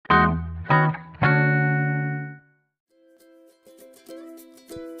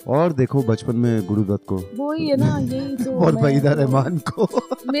और देखो बचपन में गुरुदत्त को, वो ही है ना, यही तो और वहीदा रहमान को।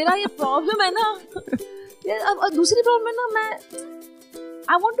 मेरा ये प्रॉब्लम है ना, अब दूसरी प्रॉब्लम है ना, मैं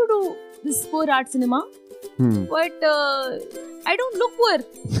I want to do this poor art cinema, but I don't look poor,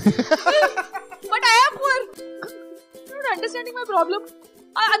 but I am poor. You're not understanding my problem.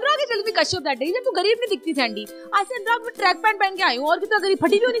 Anurag tells me Kashyap that day, he said तू गरीब नहीं दिखती Sandy. आज से अनुराग मैं track pant पहन के आई हूँ, और कितना गरीब,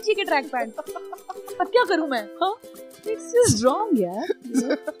 फटी भी होनी चाहिए ट्रैक पैंट। अब क्या करूँ मैं? हाँ, it's just wrong यार।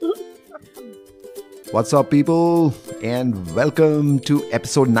 What's up, people, and welcome to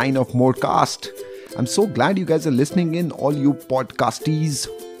episode 9 of Morecast. I'm so glad you guys are listening in, all you podcasties.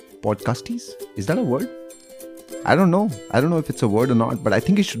 Podcasties? Is that a word? I don't know. I don't know if it's a word or not, but I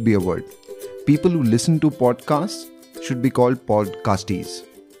think it should be a word. People who listen to podcasts should be called podcasties.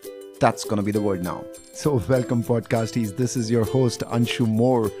 That's gonna be the word now. So welcome, podcasties. This is your host, Anshu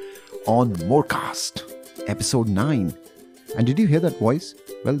Moore, on Morecast, episode 9. And did you hear that voice?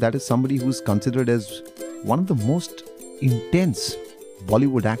 Well, that is somebody who's considered as one of the most intense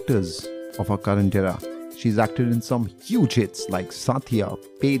Bollywood actors of our current era. She's acted in some huge hits like Satya,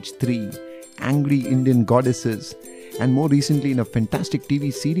 Page 3, Angry Indian Goddesses, and more recently in a fantastic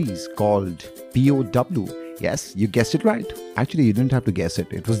TV series called POW. Yes, you guessed it right. Actually, you didn't have to guess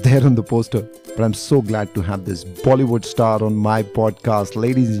it. It was there on the poster. But I'm so glad to have this Bollywood star on my podcast.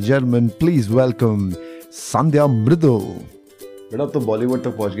 Ladies and gentlemen, please welcome Sandhya Mridul. बेटा अब तो बॉलीवुड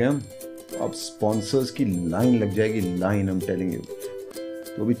तक पहुंच गए हम। अब sponsors की line लग जाएगी, line, I am telling you.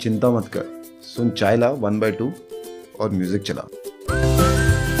 तो भी चिंता मत कर, सुन चाय ला 1/2 और म्यूजिक चला।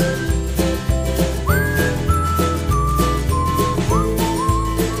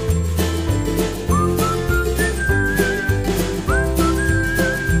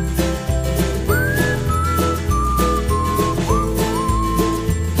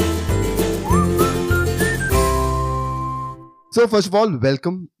 So first of all,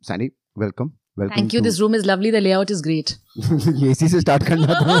 welcome, Sandy. Welcome. Thank you. This room is lovely. The layout is great. ये इसी से start करना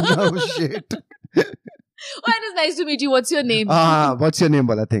था। Oh shit. Oh, it is nice to meet you. What's your name? What's your name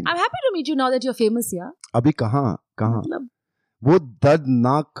वाला thing? I'm happy to meet you now that you're famous, yeah. अभी कहाँ? वो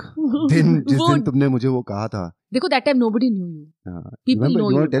दर्दनाक दिन जिस दिन तुमने मुझे वो कहा था। देखो, that time nobody knew you. People know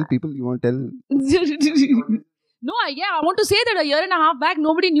you. You want to tell people? You want to tell? No, yeah, I want to say that a year and a half back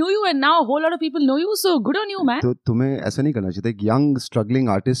nobody knew you and now a whole lot of people know you, so good on you, man. तो तुम्हें ऐसा नहीं करना चाहिए था, एक young struggling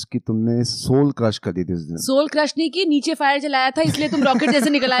artist की तुमने सोल क्रश कर दी थी उस दिन। सोल क्रश नहीं की, नीचे फायर जलाया था, इसलिए तुम रॉकेट जैसे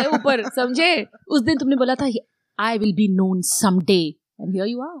निकल आए ऊपर, समझे? उस दिन तुमने बोला था I will be known someday. And here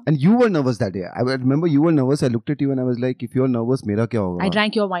you are. And you were nervous that day. I remember you were nervous. I looked at you and I was like, if you're nervous, मेरा क्या होगा? I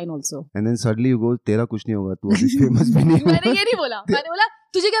drank your wine also. And then suddenly you go, तेरा कुछ नहीं होगा, तू अभी famous भी नहीं होगा। मैंने ये नहीं बोला, मैंने बोला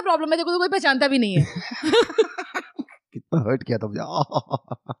तुझे क्या प्रॉब्लम है, देखो तो कोई पहचानता भी नहीं है। कितना हर्ट किया था मुझे।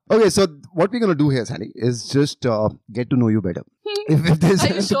 Okay, so what we're going to do here, Sally, is just get to know you better. Are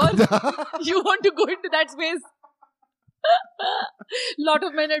you sure? You want to go into that space? Lot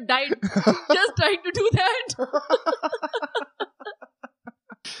of men have died just trying to do that.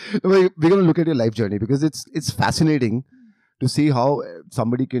 We're going to look at your life journey because it's fascinating to see how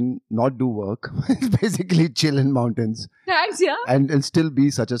somebody can not do work, basically chill in mountains. Thanks, yeah. And still be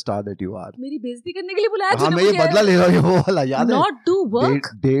such a star that you are. मेरी बेइज्जती करने के लिए बुलाया तूने मुझे। हाँ, मैं ये बदला ले रहा हूँ, वो वाला याद है? Not do work.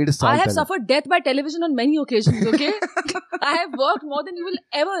 1.5 साल I have suffered death by television on many occasions, okay? I have worked more than you will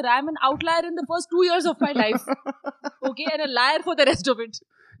ever. I am an outlier in the first 2 years of my life. Okay? And a liar for the rest of it.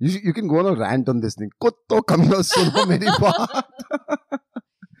 You can go on a rant on this thing. कुत्तो कमियों सुनो मेरी बात।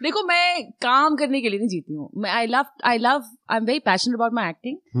 देखो, मैं काम करने के लिए नहीं जीती हूँ। मैं I'm very passionate about my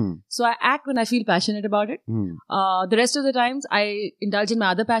acting. So I act when I feel passionate about it. The rest of the times I indulge in my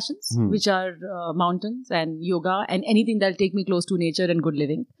other passions, which are mountains and yoga and anything that'll take me close to nature and good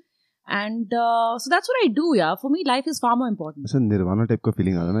living. And so that's what I do, yeah. For me, life is far more important. ऐसा nirvana type का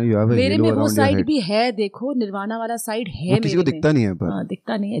feeling आ रहा है ना? You have a मेरे में वो side भी है, देखो, निर्वाणा वाला साइड है मेरे में। किसी को दिखता नहीं है पर।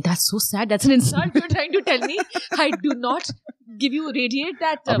 दिखता नहीं है। That's so sad. That's an insult you're trying to tell me. I do not give you radiate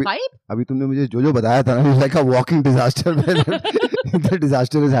that vibe. अभी तुमने मुझे जो बताया था ना, like a walking disaster. The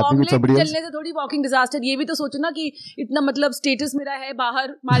disaster is happening with somebody else. चलने से थोड़ी walking disaster. ये भी तो सोचो ना कि इतना मतलब status मेरा है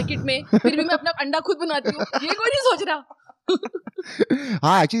बाहर मार्केट में, फिर भी मैं अपना अंडा खुद बनाती हूँ। ये कोई नहीं सोच रहा।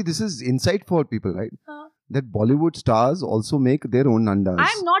 Actually, this is insight for people, right? That Bollywood stars also make their own andas.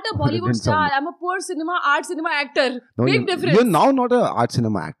 I'm not a Bollywood star. I'm a poor art cinema actor. No, big difference. You're now not a art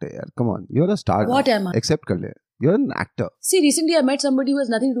cinema actor, yaar. Come on, you're a star. What am I? Accept kar le. You're an actor. See, recently I met somebody who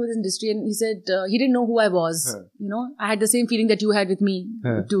has nothing to do with this industry, and he said he didn't know who I was. You know, I had the same feeling that you had with me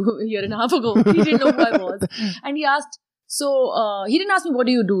a year and a half ago. He didn't know who I was, and he asked. So he didn't ask me what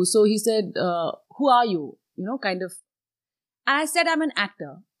do you do. So he said, "Who are you?" You know, kind of. I said I'm an actor.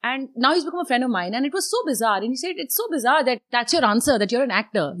 And now he's become a friend of mine. And it was so bizarre. And he said, it's so bizarre that that's your answer, that you're an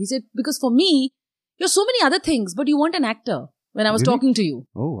actor. He said, because for me, you're so many other things, but you weren't an actor when I was talking to you.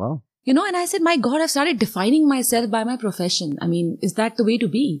 Oh, wow. You know, and I said, my God, I've started defining myself by my profession. I mean, is that the way to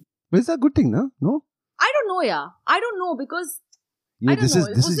be? But it's a good thing, no? No? I don't know, yeah. I don't know because... Yeah, this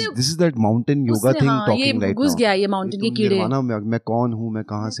is that mountain yoga thing talking right now. घुस गया ये mountain के कीड़े. निर्वाणा मैं कौन हूँ, मैं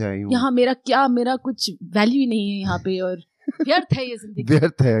कहाँ से आई हूँ. यहाँ मेरा कुछ value ही नहीं है यहाँ पे और व्यर्थ है ये जिंदगी.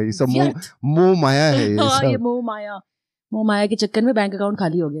 व्यर्थ है ये सब मोह माया है ये सब. हाँ ये मोह माया के चक्कर में बैंक अकाउंट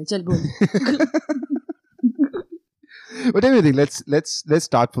खाली हो गया. चल बोल. But anyway, let's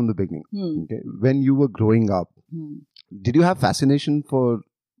start from the beginning. Okay, when you were growing up, did you have fascination for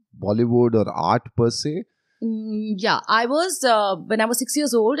Bollywood or art per se? Yeah, I was, when I was 6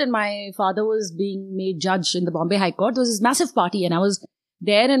 years old and my father was being made judge in the Bombay High Court, there was this massive party and I was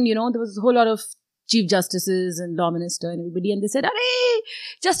there and, you know, there was a whole lot of chief justices and law minister and everybody and they said, "Arey,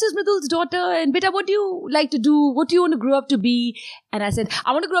 Justice Mridul's daughter and beta, what do you like to do? What do you want to grow up to be?" And I said,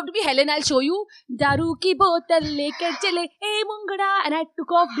 "I want to grow up to be Helen. I'll show you. Daru ki botal lekar chale, hey mungada." And I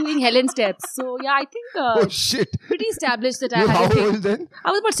took off doing Helen steps. So yeah, I think oh shit, pretty established that I had how a thing. Old then?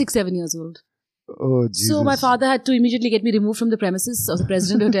 I was about 6-7 years old. Oh, Jesus. So my father had to immediately get me removed from the premises of the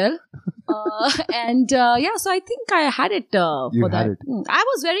President Hotel. Yeah, so I think I had it for that. I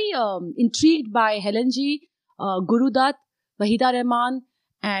was very intrigued by Helen Ji, Guru Dutt, Wahida Rehman,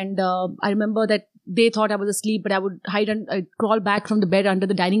 and I remember that they thought I was asleep, but I would hide and I'd crawl back from the bed under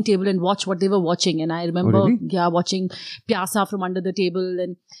the dining table and watch what they were watching. And I remember, watching Pyasa from under the table.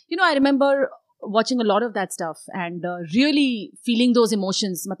 And, you know, I remember watching a lot of that stuff and really feeling those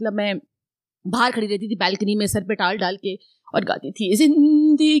emotions. मतलब मैं बाहर खड़ी रहती थी balcony में sir पे टाल डाल के और गाती थी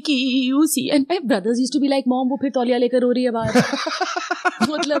जिंदगी उसी and my brothers used to be like mom वो फिर तौलिया लेकर रो रही है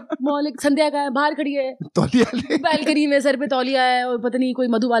बाहर मतलब मौलिक संध्या का है बाहर खड़ी है तौलिया balcony में सर पे तौलिया है और पता नहीं कोई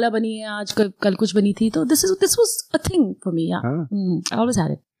मधुबाला बनी है आज कल कुछ बनी थी तो this was a thing for me. I always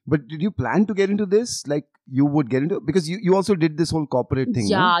had it. But did you plan to get into this? Like you would get into it? Because you also did this whole corporate thing.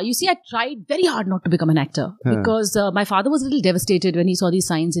 Yeah, no? You see, I tried very hard not to become an actor because my father was a little devastated when he saw these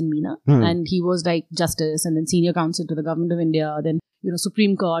signs in me. And he was like justice and then senior counsel to the government of India, then, you know,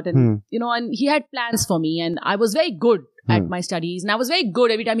 Supreme Court and, you know, and he had plans for me and I was very good at my studies and I was very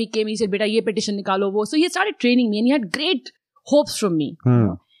good. Every time he came, he said, "Beta, ye petition nikalo wo." So he had started training me and he had great hopes from me. You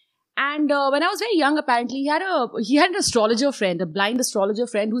know? And when I was very young, apparently, he had an astrologer friend, a blind astrologer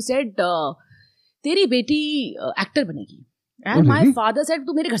friend who said, "Teri beti actor banegi." And my father said,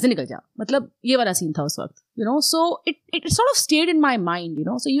 "Tu mere ghar se nikal ja." Matlab, ye wala scene tha us waqt, you know. So it sort of stayed in my mind, you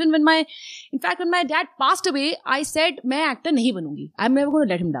know. So even when my dad passed away, I said, "Main actor nahi banungi. I'm never going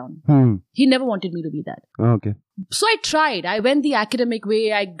to let him down." He never wanted me to be that. Okay. So I tried. I went the academic way.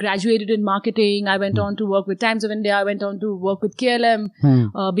 I graduated in marketing. I went on to work with Times of India. I went on to work with KLM.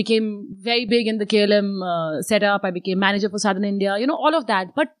 Became very big in the KLM setup. I became manager for Southern India. You know, all of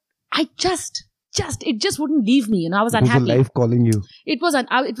that. But I it just wouldn't leave me. You know, I was unhappy. It was life calling you. It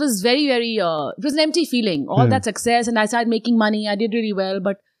was very, very, it was an empty feeling. All that success and I started making money. I did really well.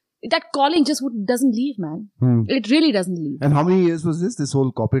 But that calling just doesn't leave, man. It really doesn't leave. And how many years was this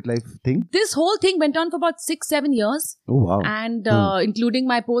whole corporate life thing? This whole thing went on for about 6-7 years. Oh, wow. And including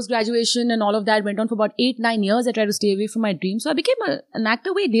my post-graduation and all of that went on for about 8-9 years. I tried to stay away from my dream. So I became an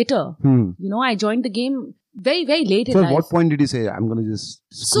actor way later. You know, I joined the game very, very late in life. So at what point did you say, "I'm going to just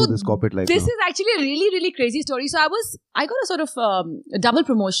screw this corporate life"? This is actually a really, really crazy story. So I got a sort of a double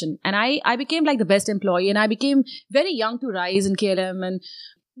promotion and I became like the best employee and I became very young to rise in KLM. And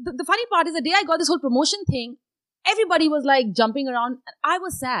the funny part is the day I got this whole promotion thing, everybody was like jumping around and I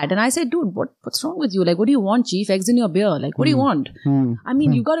was sad. And I said, "Dude, what's wrong with you? Like, what do you want, chief? Eggs in your beer? Like, what do you want?" I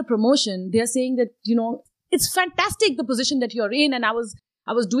mean, you got a promotion. They're saying that, you know, it's fantastic the position that you're in. And I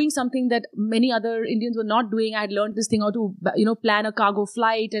was doing something that many other Indians were not doing. I had learned this thing how to, you know, plan a cargo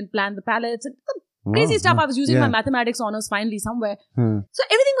flight and plan the pallets and crazy stuff. I was using my mathematics honors finally somewhere. So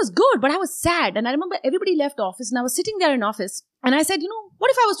everything was good, but I was sad. And I remember everybody left office and I was sitting there in office and I said, you know,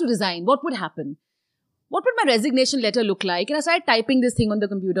 what if I was to resign? What would happen? What would my resignation letter look like? And I started typing this thing on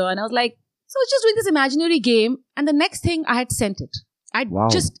the computer and I was like, so I was just doing this imaginary game. And the next thing I had sent it. I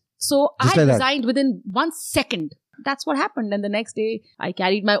had resigned within 1 second. That's what happened. And the next day, I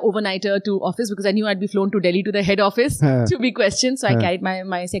carried my overnighter to office because I knew I'd be flown to Delhi to the head office to be questioned. So I carried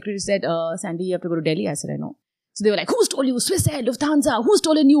my secretary said, "Sandy, you have to go to Delhi." I said, "I know." So they were like, "Who stole you? Swiss Air, Lufthansa? Who's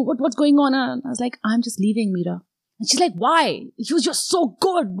stolen you? What's going on?" And I was like, "I'm just leaving, Meera." And she's like, "Why? You're just so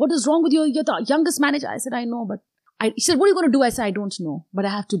good. What is wrong with you? You're the youngest manager." I said, "I know, but..." She said, "What are you going to do?" I said, "I don't know, but I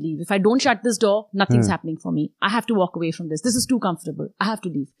have to leave. If I don't shut this door, nothing's happening for me. I have to walk away from this. This is too comfortable. I have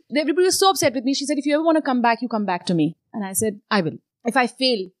to leave." Everybody was so upset with me. She said, "If you ever want to come back, you come back to me." And I said, "I will." if I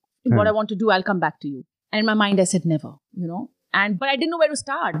fail in what I want to do, I'll come back to you. And in my mind, I said never, but I didn't know where to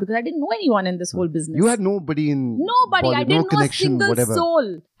start because I didn't know anyone in this whole business. You had nobody in Bollywood, I didn't know connection, a single whatever. soul.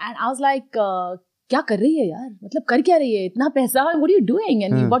 And I was like, क्या कर रही है यार? मतलब कर क्या रही है? इतना पैसा, what are you doing?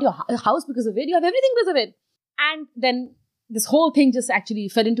 And you bought your house because of it. You have everything because of it. And then this whole thing just actually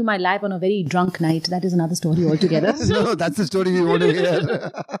fell into my lap on a very drunk night. That is another story altogether. No, that's the story we want to hear.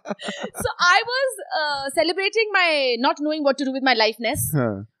 So I was celebrating my not knowing what to do with my lifeness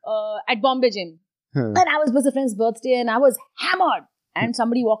at Bombay Gym. And it was a friend's birthday and I was hammered. And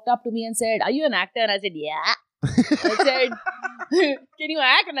somebody walked up to me and said, "Are you an actor?" And I said, "Yeah." I said, "Can you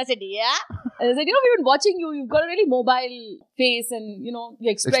act?" And I said, "Yeah." And I said, "We've been watching you. You've got a really mobile face and,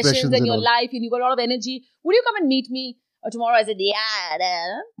 your expressions and your life and you've got a lot of energy. Would you come and meet me tomorrow?" I said,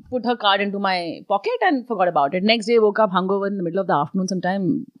 "Yeah." Put her card into my pocket and forgot about it. Next day, woke up hungover in the middle of the afternoon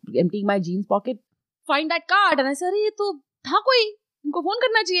sometime, emptying my jeans pocket. Find that card. And I said, "Arey, ye to tha koi. Unko phone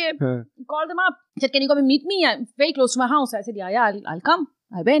karna chahiye." Called them up. Said, "Can you come and meet me? I'm very close to my house." I said, Yeah, I'll come.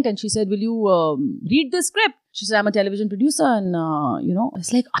 I went and she said, "Will you read this script?" She said, "I'm a television producer and, I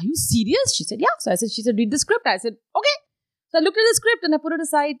was like, "Are you serious?" She said, "Yeah." So she said, "Read the script." I said, "Okay." So I looked at the script and I put it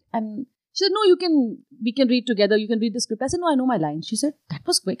aside and she said, "No, we can read together. You can read the script." I said, "No, I know my lines." She said, "That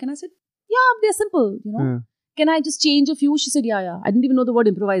was quick." And I said, "Yeah, they're simple, Can I just change a few?" She said, Yeah. I didn't even know the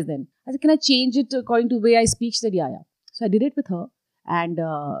word improvise then. I said, "Can I change it according to the way I speak?" She said, Yeah. So I did it with her. And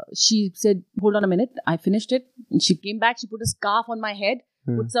she said, "Hold on a minute." I finished it. And she came back. She put a scarf on my head,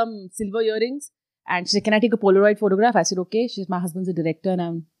 put some silver earrings. And she said, "Can I take a Polaroid photograph?" I said, "Okay." She said, "My husband's a director."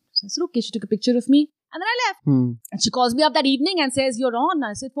 And so I said, "Okay." She took a picture of me. And then I left. And she calls me up that evening and says, "You're on."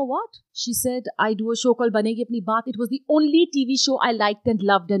 I said, "For what?" She said, "I do a show called Banegi Apni Baat. It was the only TV show I liked and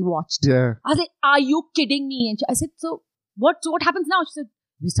loved and watched." Yeah. I was like, "Are you kidding me?" And I said, So what happens now?" She said,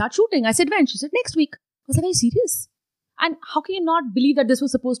 "We start shooting." I said, "When?" She said, "Next week." I was like, "Are you serious?" And how can you not believe that this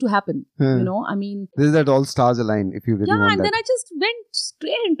was supposed to happen? I mean... This is that all stars align if you really want that. Yeah, and then I just went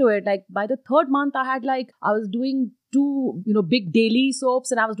straight into it. Like by the third month, I was doing 2, big daily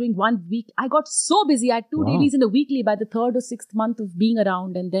soaps and I was doing 1 week. I got so busy. I had 2 dailies in a weekly by the 3rd or 6th month of being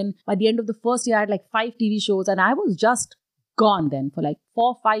around. And then by the end of the first year, I had like 5 TV shows and I was just gone then. For like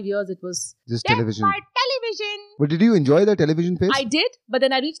 4 or 5 years, it was just television. My television. But did you enjoy the television phase? I did. But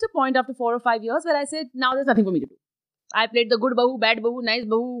then I reached a point after 4 or 5 years where I said, now there's nothing for me to do. I played the good bahu, bad bahu, nice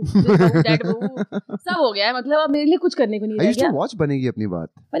bahu, this bahu, that bahu. सब हो गया है मतलब अब मेरे लिए कुछ करने को नहीं रह गया. I used to watch बनेगी अपनी बात.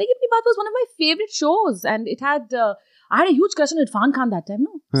 बनेगी अपनी बात was one of my favorite shows and it had I had a huge crush on Irfan Khan that time,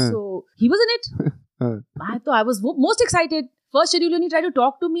 no? So he was in it. I was most excited. First schedule when he tried to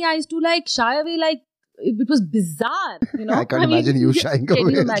talk to me, I used to like shy away like it was bizarre, I can't imagine you shying away. Can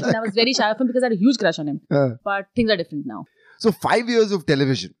you imagine? I was very shy of him because I had a huge crush on him. But things are different now. So 5 years of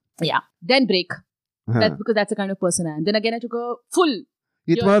television. Yeah. Then break. That's because that's the kind of person I am. Then again I took a full.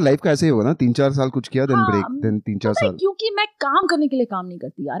 ये तुम्हारा life का ऐसे ही होगा ना 3-4 साल कुछ किया then break then 3-4 साल. क्योंकि मैं काम करने के लिए काम नहीं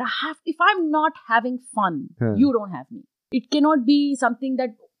करती यार. If I'm not having fun, you don't have me. It cannot be something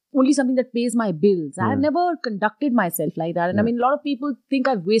that pays my bills. I have never conducted myself like that. And I mean, a lot of people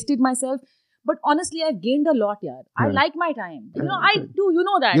think I've wasted myself. But honestly, I've gained a lot, yaar. I like my time. I do. You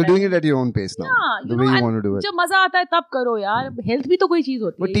know that. You're doing it at your own pace now. Yeah. The way you want to do it. जब मजा आता है तब करो यार. Health भी तो कोई चीज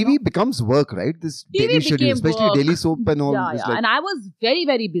होती है. But TV becomes work, right? This daily schedule, especially work. daily soap and all. Yeah. And I was very,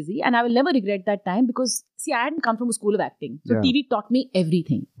 very busy. And I will never regret that time because, see, I hadn't come from a school of acting. So TV taught me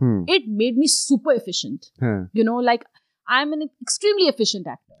everything. It made me super efficient. Like I'm an extremely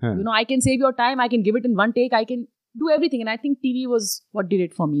efficient actor. I can save your time. I can give it in one take. I can do everything. And I think TV was what did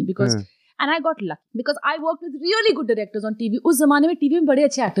it for me because... And I got lucky because I worked with really good directors on TV. उस ज़माने में TV में बड़े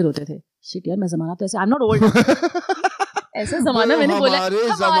अच्छे actor होते थे. Shit यार मैं ज़माना तो ऐसे I'm not old. ऐसा ज़माना मैंने बोला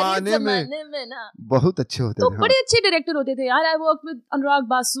हमारे ज़माने में ना बहुत अच्छे होते थे. तो बड़े अच्छे डायरेक्टर होते थे यार. I worked with Anurag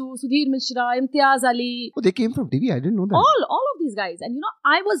Basu, Sudhir Mishra, Imtiaz Ali. Oh, they came from TV. I didn't know that. All of these guys, and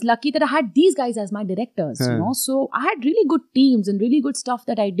I was lucky that I had these guys as my directors. So I had really good teams and really good stuff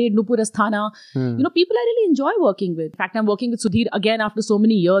that I did. Nupur Asthana, people I really enjoy working with. In fact, I'm working with Sudhir again after so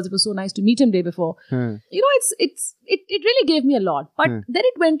many years. It was so nice to meet him day before. It really gave me a lot. But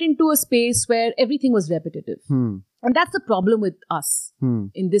then it went into a space where everything was repetitive. And that's the problem with us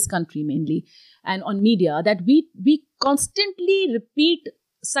in this country mainly and on media, that we constantly repeat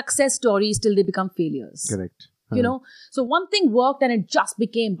success stories till they become failures. Correct. So one thing worked and it just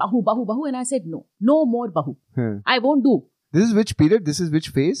became bahu, bahu, bahu. And I said, no more bahu. I won't do. This is which period? This is which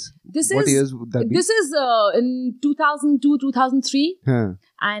phase? What years would that be? This is in 2002, 2003.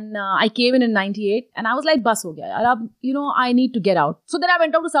 And I came in 98 and I was like, bas ho gaya. I need to get out. So then I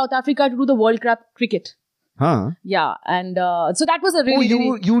went out to South Africa to do the World Cup cricket. Huh? Yeah, and so that was a really,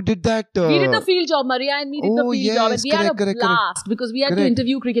 you did that. we did the field job, Maria and me did the field job, and we had a blast because we had to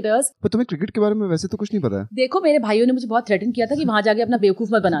interview cricketers. पर तुम्हें cricket के बारे में वैसे तो कुछ नहीं पता है. देखो मेरे भाइयों ने मुझे बहुत थ्रेटन किया था कि वहां जाके अपना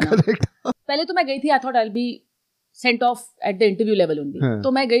बेवकूफ मत बनाना. पहले तो मैं गई थी, I thought I'll be sent off at the interview level only.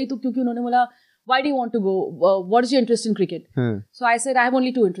 तो मैं गई तो क्योंकि उन्होंने बोला why do you want to go? What is your interest in cricket? So I said I have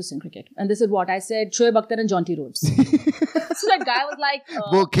only 2 interests in cricket, and this is what I said: Shoaib Akhtar and Jonty Rhodes. So that guy was like,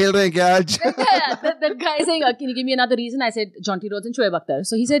 वो खेल रहे हैं क्या आज? that guy is saying, can you give me another reason? I said Jonty Rhodes and Shoaib Akhtar.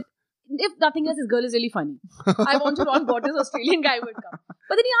 So he said, if nothing else, this girl is really funny. I want to know what this Australian guy would come.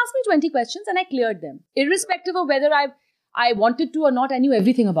 But then he asked me 20 questions and I cleared them, irrespective of whether I wanted to or not. I knew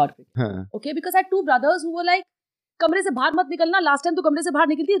everything about cricket. Okay, because I had 2 brothers who were like, कमरे से बाहर मत निकलना. Last time तो कमरे से बाहर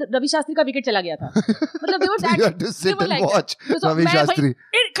निकलती रवि शास्त्री का विकेट चला गया था. मतलब they were that, you had to sit and watch Ravi Shastri.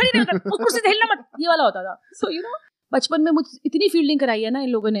 खड़ी नहीं कर, कुर्सी से हिलना मत, ये वाला होता था. So you know, बचपन में मुझे इतनी फील्डिंग कराई है ना इन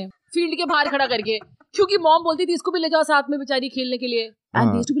लोगों ने, फील्ड के बाहर खड़ा करके, क्योंकि मॉम बोलती थी इसको भी ले जाओ साथ में बेचारी खेलने के लिए.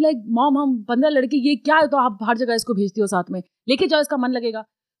 And they used to be like, mom हम 15 लड़के, ये क्या है, तो आप हर जगह इसको भेजती हो साथ में, लेके जाओ इसका मन लगेगा.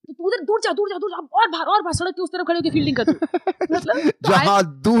 तो तू उधर दूर जा और बाहर सड़क के उस तरफ खड़े होकर फील्डिंग कर. मतलब जहां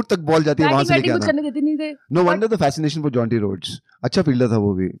दूर तक बॉल जाती है वहां से लेके आना. करने देते नहीं थे. No wonder the fascination for Jonty Rhodes. अच्छा फील्डर था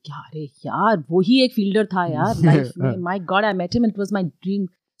वो भी. अरे यार वो ही एक फील्डर था यार लाइफ में. My god, I met him, it was my dream.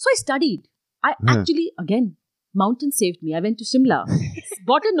 So I studied. I actually again mountain saved me. I went to Shimla,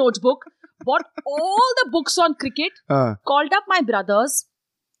 bought a notebook, bought all the books on cricket, called up my brothers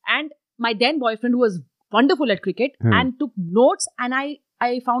and my then boyfriend who was wonderful at cricket, and took notes, and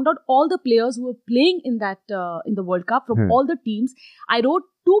I found out all the players who were playing in that in the World Cup from all the teams. I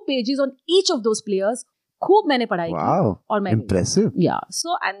wrote 2 pages on each of those players. खूब मैंने पढ़ाई की. Wow, और मैं impressive. Yeah.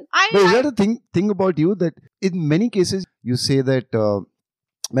 So and But is that a thing about you that in many cases you say that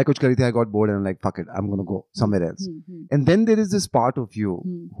मैं कुछ करी थी, I got bored and I'm like, fuck it, I'm going to go somewhere else. And then there is this part of you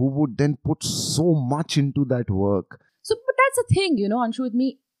who would then put so much into that work. So, but that's the thing, you know, Anshu, with me.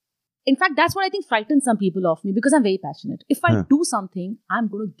 In fact, that's what I think frightens some people of me, because I'm very passionate. If I do something,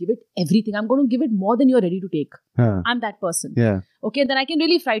 I'm going to give it everything. I'm going to give it more than you're ready to take. I'm that person. Okay, then I can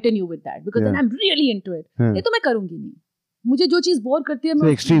really frighten you with that, because then I'm really into it. ये तो मैं करूँगी नहीं. मुझे जो चीज bore करती है,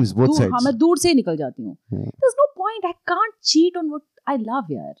 मैं extremes, both sides. हाँ, मैं दूर से निकल जाती हूँ. There's no point. I can't cheat on what I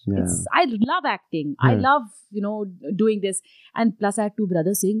love, yaar. I love acting. I love, you know, doing this. And plus I had 2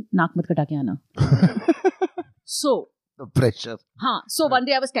 brothers saying, नाक मत कटा के आना. So the pressure. हाँ, so one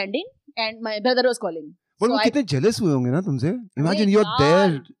day I was standing and my brother was calling. But वो कितने jealous हुए होंगे ना तुमसे? Imagine you're there.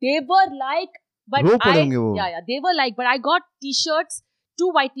 They were like, but रो पड़े होंगे वो. Yeah, they were like, but I got t-shirts,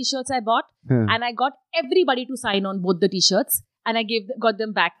 2 white t-shirts I bought, and I got everybody to sign on both the t-shirts. And I got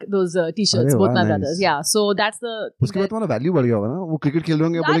them back those t-shirts, both my brothers. Yeah, so that's the. उसके बाद तुम्हारा value बढ़ गया होगा ना, वो cricket खेल रहे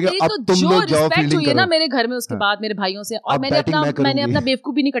होंगे, बोलेंगे अब तुम लोग जाओ फील्डिंग करो. ना मेरे घर में उसके बाद मेरे भाइयों से, और मैंने अपना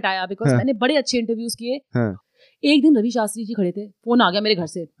बेवकूफ भी नहीं कटाया, बिकॉज मैंने बड़े अच्छे इंटरव्यूज किए. एक दिन रवि शास्त्री जी खड़े थे, फोन आ गया मेरे घर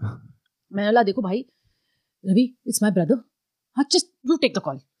से. मैंने बोला देखो भाई, Ravi, it's my brother, just you take the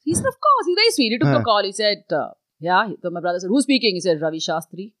call. He said, of course, he's very sweet. He took the call. He said, yeah. So my brother said, who's speaking? He said, Ravi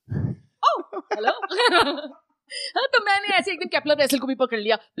Shastri. Oh, hello. हाँ, तो मैंने ऐसे एक दिन Kepler wrestle को भी पकड़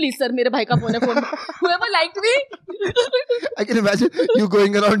लिया. प्लीज सर, मेरे भाई का फोन है, whoever liked me. I can imagine you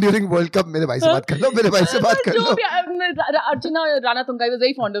going around during World Cup. मेरे भाई से बात कर लो, मेरे भाई से बात कर लो. Arjuna Rana Tunga was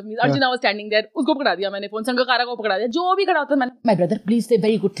very fond of me. Arjuna was standing there. उसको पकड़ा दिया मैंने फोन. संगकारा को पकड़ा दिया. जो भी खड़ा होता मैंने, my brother, please say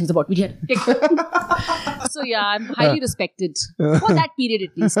very good things about me here. So yeah, I'm highly respected for that period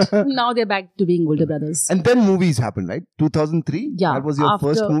at least. Now they're back to being older brothers. And then movies happened, right? 2003. Yeah, that was your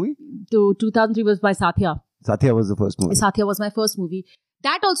first movie. To 2003 was by Satya. Satya was the first movie. Satya was my first movie.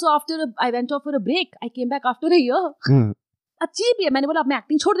 That also after I went off for a break. I came back after a year. अच्छी भी है. मैंने बोला अब मैं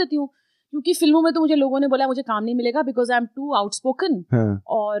acting छोड़ देती हूँ, क्योंकि फिल्मों में तो मुझे लोगों ने बोला मुझे काम नहीं मिलेगा, because I am too outspoken,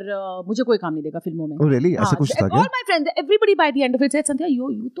 और मुझे कोई काम नहीं देगा फिल्मों में. Oh really? ऐसा कुछ था क्या? All my friends, everybody by the end of it said, Sandhya,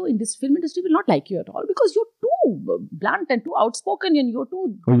 you तो in this film industry will not like you at all, because you're too blunt and too outspoken and you're too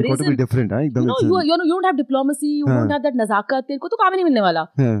brazen. You got to be different, huh? You know, you don't have diplomacy, you don't have that नज़ाकत, तेरे को तो काम ही नहीं मिलने वाला.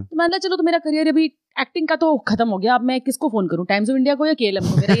 तो मैंने चलो, तो मेरा करियर अभी एक्टिंग का तो खत्म हो गया, अब मैं किसको फोन करूं, टाइम्स ऑफ इंडिया को या केएलएम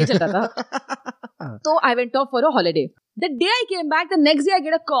को, मेरा ये चल रहा था. तो I went off for a holiday. The day I came back, the next day I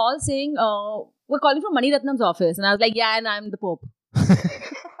get a call saying, we're calling from Mani Ratnam's office. And I was like, yeah, and I'm the Pope.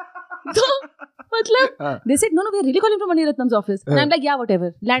 So, मतलब, they said, no, we're really calling from Mani Ratnam's office. And I'm like, yeah, whatever.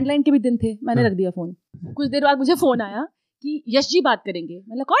 Landline के भी दिन थे, मैंने रख दिया phone. कुछ देर बाद मुझे फोन आया कि यश जी बात करेंगे.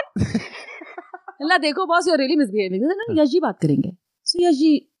 मैंने कौन? अल्लाह देखो boss, you're really misbehaving. Yash ji बात करेंगे. So Yash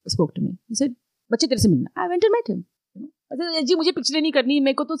ji spoke to me. He said, बच्चे तेरे से मिलना. I went and met him. जी मुझे पिक्चरें नहीं करनी,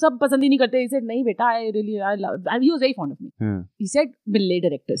 मेरे को तो सब पसंद ही नहीं करते. He said, नहीं बेटा, he was very fond of me. He said, मिल ले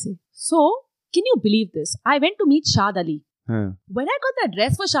डायरेक्टर से. So, can you believe this? I went to meet Shad Ali. When I got the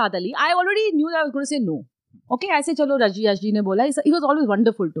address for Shad Ali, I already knew that I was going to say no. Okay, I said, चलो रजी ने बोला, he was always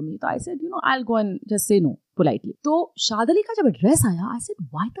wonderful to me. So I said, I'll go and just say no politely. तो शाद अली का जब address आया, I said,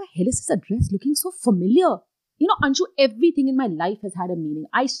 why the hell is this address looking so familiar? Anshu, everything in my life has had a meaning.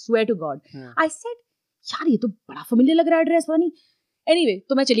 I swear to God. I said, यार ये तो बड़ा familiar लग रहा है address वानी. Anyway,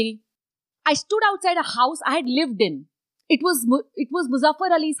 तो मैं चली गई. I stood outside a house I had lived in. It was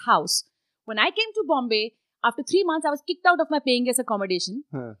Muzaffar Ali's house. When I came to Bombay, after 3 months, I was kicked out of my paying guest accommodation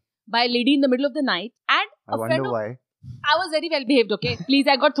by a lady in the middle of the night. And I wonder why. I was very well behaved, okay? Please,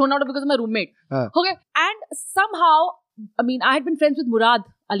 I got thrown out because of my roommate. Okay. And somehow, I had been friends with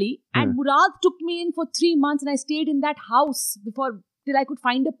Murad Ali. And Murad took me in for 3 months and I stayed in that house till I could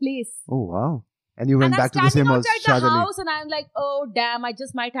find a place. Oh, wow. And you went back to the same house, Shad Ali. House, and I'm like, oh damn, I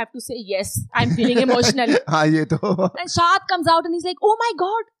just might have to say yes. I'm feeling emotional. And Shad comes out and he's like, oh my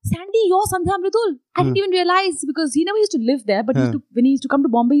God, Sandy, you're Sandhya Mridul. I didn't even realize because he never used to live there, but when he used to come to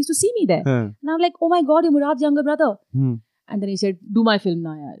Bombay, he used to see me there. And I'm like, oh my God, you're Murad's younger brother. And then he said, do my film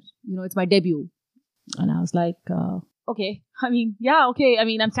now, yaar. It's my debut. And I was like, okay. Okay.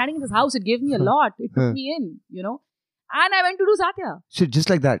 I'm standing in this house. It gave me a lot. It took me in, And I went to do Satya. Shit, just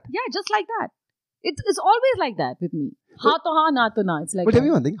like that? Yeah, just like that. It's always like that with me. Ha to ha, na to na. It's like. But tell me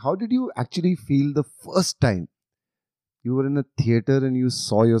one thing. How did you actually feel the first time you were in a theater and you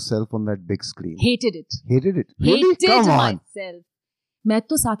saw yourself on that big screen? Hated it. Hated it? Really? Hated Come on. myself. मैं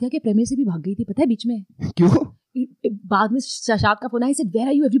तो साथिया के प्रेमी से भी भाग गई थी, पता है बीच में? क्यों? बाद में शाद का फोन आया. He said, where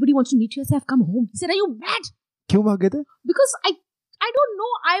are you? Everybody wants to meet you. I said, I've come home. He said, are you mad? क्यों भाग गए थे? Because I don't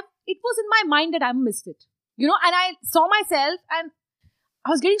know. It was in my mind that I'm a misfit. And I saw myself and I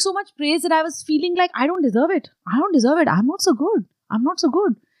was getting so much praise that I was feeling like I don't deserve it. I'm not so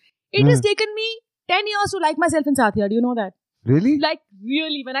good. It has taken me 10 years to like myself in Satya. Do you know that? Really? Like,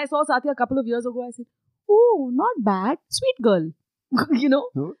 really. When I saw Satya a couple of years ago, I said, oh, not bad. Sweet girl.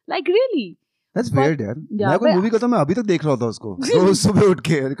 Like, really. That's weird, यार. मैं कोई movie करता मैं अभी तक देख रहा था उसको. रोज सुबह उठ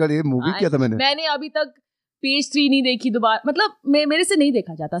के ये मूवी किया था मैंने अभी तक पेज 3 नहीं देखी दोबारा. मतलब मेरे से नहीं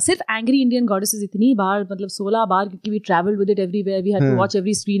देखा जाता. सिर्फ एंग्री इंडियन गॉडेसेस इतनी बार, मतलब 16 बार, क्योंकि we travelled with it everywhere. We had to watch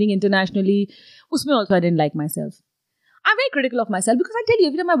every screening internationally. उसमें also I didn't like myself. I am very critical of myself because I tell you,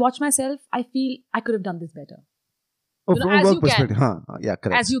 every time I watch myself I feel I could have done this better. From a work perspective, yeah,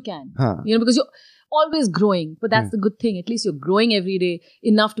 correct. As you can, because you're always growing. But that's the good thing. At least you're growing every day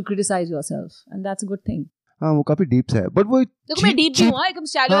enough to criticize yourself, and that's a good thing. हाँ, वो काफी deep है. But वो देखो मैं deep हूँ, एकदम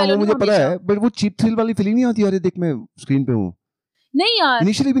shallow वो मुझे पता है. बट वो चीप थ्रिल वाली फीलिंग नहीं आती यार. देख मैं स्क्रीन पे हूँ. नहीं यार,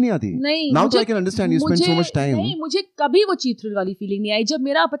 इनिशियली भी नहीं आती. नहीं. Now I can understand you spend so much time. नहीं, मुझे कभी वो चीप थ्रिल वाली फीलिंग नहीं आई. जब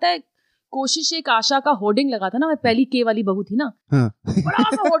मेरा पता है कोशिश एक आशा का होर्डिंग लगा था ना, मैं पहली के वाली बहू थी ना, बड़ा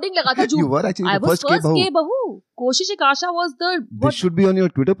सा होर्डिंग लगा था. You were actually the first के बहू. कोशिश एक आशा was the. This should be on your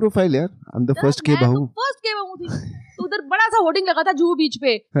Twitter profile यार. I'm the first के बहू. फर्स्ट के बहू थी. तो उधर बड़ा सा होर्डिंग लगा था जुहू बीच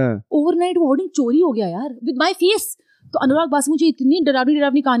पे. ओवरनाइट वो होर्डिंग चोरी हो गया यार, with my face. तो अनुराग बासु मुझे इतनी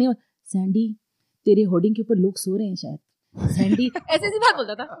डरावनी कहानी, सैंडी तेरे होर्डिंग के ऊपर लोग सो रहे हैं शायद, सैंडी ऐसी बात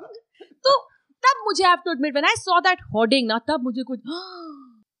बोलता था. तो तब मुझे I have to admit, when I saw that hoarding ना, तब मुझे कुछ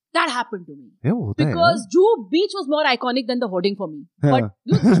that happened to me. Because Juhu Beach was more iconic than the hoarding for me. But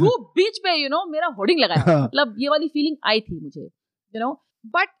Juhu Beach पे मेरा hoarding लगा है. मतलब ये वाली feeling आई थी मुझे,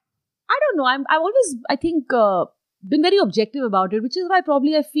 But I don't know. I've always, I think, been very objective about it, which is why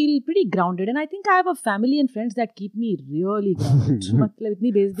probably I feel pretty grounded. And I think I have a family and friends that keep me really grounded. मतलब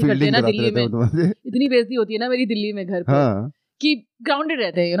इतनी बेइज्जती करते हैं ना दिल्ली में. इतनी बेइज्जती होती है ना मेरी दिल्ली में घर पे. कि grounded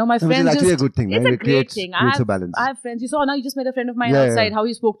रहते हैं, my friends. It's actually a good thing. It's a great thing. I have friends. You saw now, you just met a friend of mine outside. How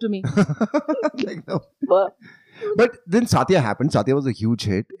he spoke to me. Like, no. But then Satya happened. Satya was a huge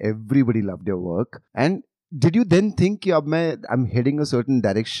hit. Everybody loved your work. And did you then think कि अब I'm heading a certain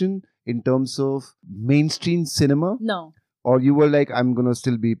direction in terms of mainstream cinema? No. Or you were like, I'm going to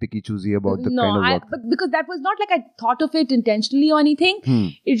still be picky choosy about the kind of work? But because that was not like I thought of it intentionally or anything.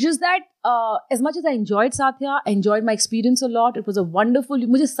 It's just that as much as I enjoyed Satya, I enjoyed my experience a lot. It was a wonderful,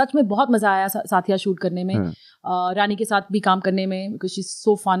 मुझे सच में बहुत मजा आया Satya shoot करने में. रानी के साथ भी काम करने में, because she's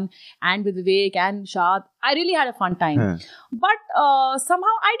so fun, and with Vivek and Shad. I really had a fun time. But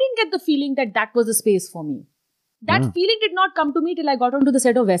somehow I didn't get the feeling that was the space for me. That feeling did not come to me till I got onto the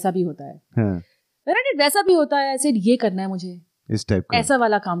set of वैसा भी होता है. When I did वैसा भी होता है, I said ये करना है मुझे, इस टाइप का ऐसा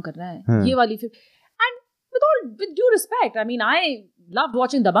वाला काम करना है, ये वाली film. And with due respect, I mean, I loved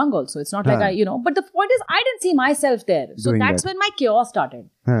watching Dabangg also. It's not like but the point is, I didn't see myself there. So that's when my chaos started.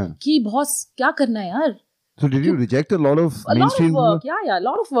 कि boss क्या करना है यार? So did you reject a lot of mainstream work? Yeah, a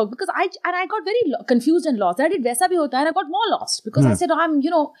lot of work, because I got very confused and lost. I did वैसा भी होता है, and I got more lost because I said,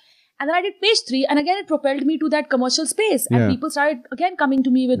 and then I did page 3, and again it propelled me to that commercial space, and people started again coming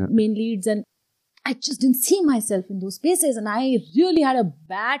to me with main leads, and I just didn't see myself in those spaces, and I really had a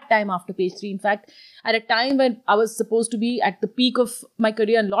bad time after page 3. In fact, at a time when I was supposed to be at the peak of my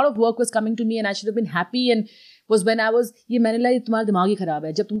career and a lot of work was coming to me and I should have been happy, and was when I was, ये मैंने लगा तुम्हारा दिमाग ही खराब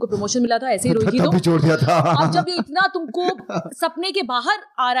है, जब तुमको promotion मिला था ऐसे ही रोई थी तो छोड़ दिया था। अब जब ये इतना तुमको सपने के बाहर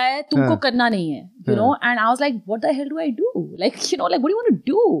आ रहा है, तुमको करना नहीं है, you know, and I was like, what the hell do I do? Like, you know, like, what do you want to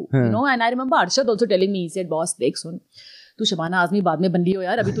do? You know, and I remember Arshad also telling me, he said, boss, देख सुन, तू शबाना आज़मी बाद में बन ली हो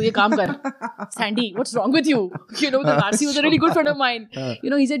यार, अभी तू ये काम कर। Sandy, what's wrong with you? You know, because Arsi was a really good friend of mine. You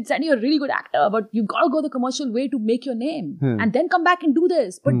know, he said, Sandy, you're a really good actor, but you got to go the commercial way to make your name. And then come back and do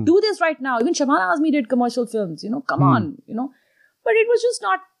this. But do this right now. Even Shabana Azmi did commercial films, you know, come on, you know. But it was just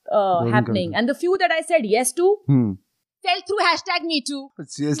not happening. And the few that I said yes to, fell through #MeToo.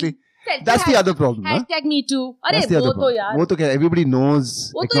 Seriously? That's the other problem. #MeToo. अरे वो तो यार, वो तो क्या, everybody knows,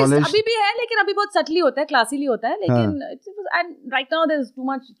 वो तो अभी भी है, लेकिन अभी बहुत subtly होता है, classily होता है, लेकिन and right now there's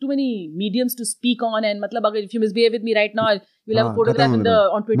too many mediums to speak on, and मतलब अगर if you misbehave with me right now, you'll have a photograph on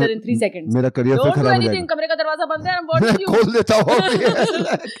Twitter in 3 seconds. मेरा career फिर खराब हो जाएगा. Don't do anything, कमरे का दरवाजा बंद है, and what do you? खोल देता हूँ.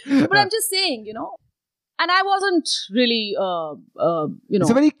 But I'm just saying, you know. And I wasn't really, you know.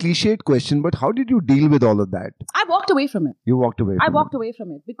 It's a very cliched question, but how did you deal with all of that? I walked away from it. You walked away from it? I walked away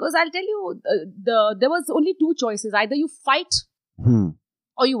from it because I'll tell you, there was only 2 choices. Either you fight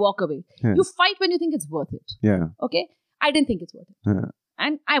or you walk away. Yeah. You fight when you think it's worth it. Yeah. Okay? I didn't think it's worth it. Yeah.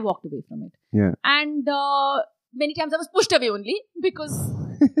 And I walked away from it. Yeah. And many times I was pushed away only because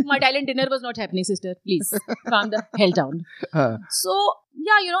my talent dinner was not happening, sister. Please, calm the hell down. So,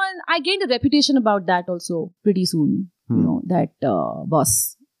 yeah, you know, and I gained a reputation about that also pretty soon. You know, that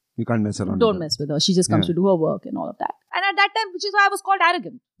boss, you can't mess around. Don't mess with her. She just comes to do her work and all of that. And at that time, which is why I was called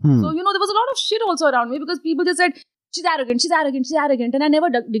arrogant. So, you know, there was a lot of shit also around me because people just said, she's arrogant, she's arrogant, she's arrogant. And I never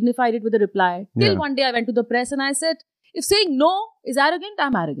dignified it with a reply. Till one day I went to the press and I said, if saying no is arrogant,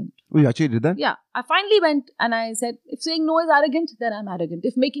 I'm arrogant. Oh, you actually did that? Yeah. I finally went and I said, if saying no is arrogant, then I'm arrogant.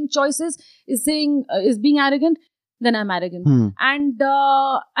 If making choices is being arrogant, then I'm arrogant. And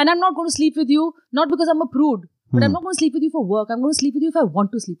I'm not going to sleep with you, not because I'm a prude, but I'm not going to sleep with you for work. I'm going to sleep with you if I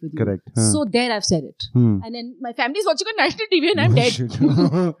want to sleep with you. Correct. So there I've said it. And then my family is watching on national TV and I'm dead. You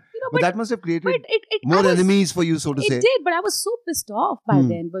know, but that must have created it more enemies for you, so to say. It did, but I was so pissed off by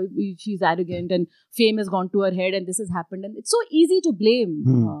then. But she's arrogant and fame has gone to her head and this has happened. And it's so easy to blame,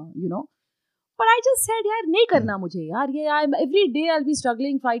 you know. But I just said, yaar, nahi karna mujhe, yaar. Every day I'll be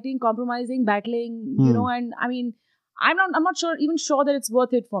struggling, fighting, compromising, battling, you know. And I mean, I'm not even sure that it's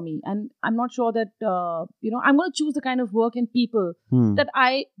worth it for me. And I'm not sure that, you know, I'm going to choose the kind of work and people that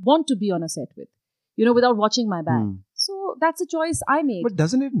I want to be on a set with, you know, without watching my back. So that's a choice I made. But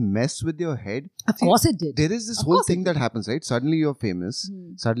doesn't it mess with your head? Of course it did. There is this whole thing that happens, right? Suddenly you're famous.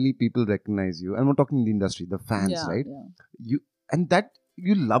 Suddenly people recognize you. I'm not talking in the industry, the fans, right? Yeah.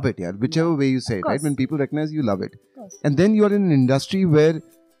 You love it, yeah. Whichever way you say it, right? When people recognize you, love it. And then you're in an industry where,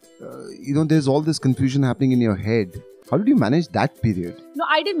 you know, there's all this confusion happening in your head. How did you manage that period? No,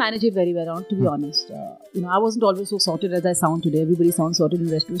 I did manage it very well, to be honest. You know, I wasn't always so sorted as I sound today. Everybody sounds sorted in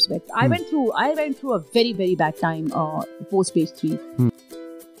retrospect. I went through a very, very bad time post page 3.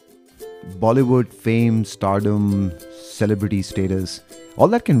 Bollywood fame, stardom, celebrity status, all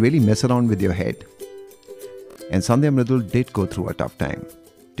that can really mess around with your head. And Sandhya Mridul did go through a tough time.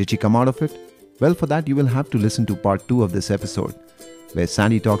 Did she come out of it? Well, for that you will have to listen to part 2 of this episode, where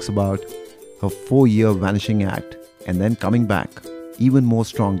Sandy talks about her 4-year vanishing act and then coming back even more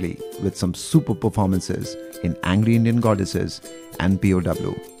strongly with some super performances in Angry Indian Goddesses and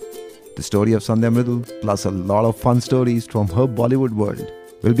POW. The story of Sandhya Mridul plus a lot of fun stories from her Bollywood world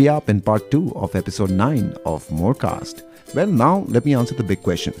will be up in part 2 of episode 9 of Morecast. Well, now let me answer the big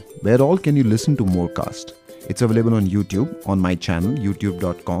question. Where all can you listen to Morecast? It's available on YouTube, on my channel,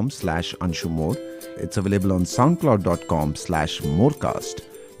 youtube.com/AnshuMore. It's available on soundcloud.com/Morecast.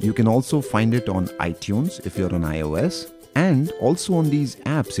 You can also find it on iTunes if you're on iOS, and also on these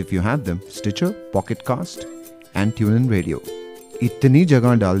apps if you have them, Stitcher, Pocket Cast, and TuneIn Radio. इतनी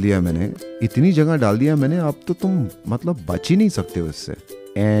जगह डाल दिया मैंने, अब तो तुम मतलब बच ही नहीं सकते हो इससे.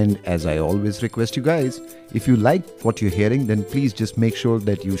 And as I always request you guys, if you like what you're hearing, then please just make sure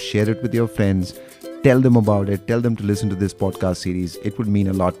that you share it with your friends. Tell them about it. Tell them to listen to this podcast series. It would mean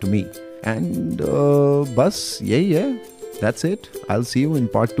a lot to me. And bus, yeah. That's it. I'll see you in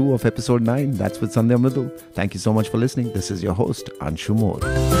part 2 of episode 9. That's with Sandhya Mridul. Thank you so much for listening. This is your host, Anshu More.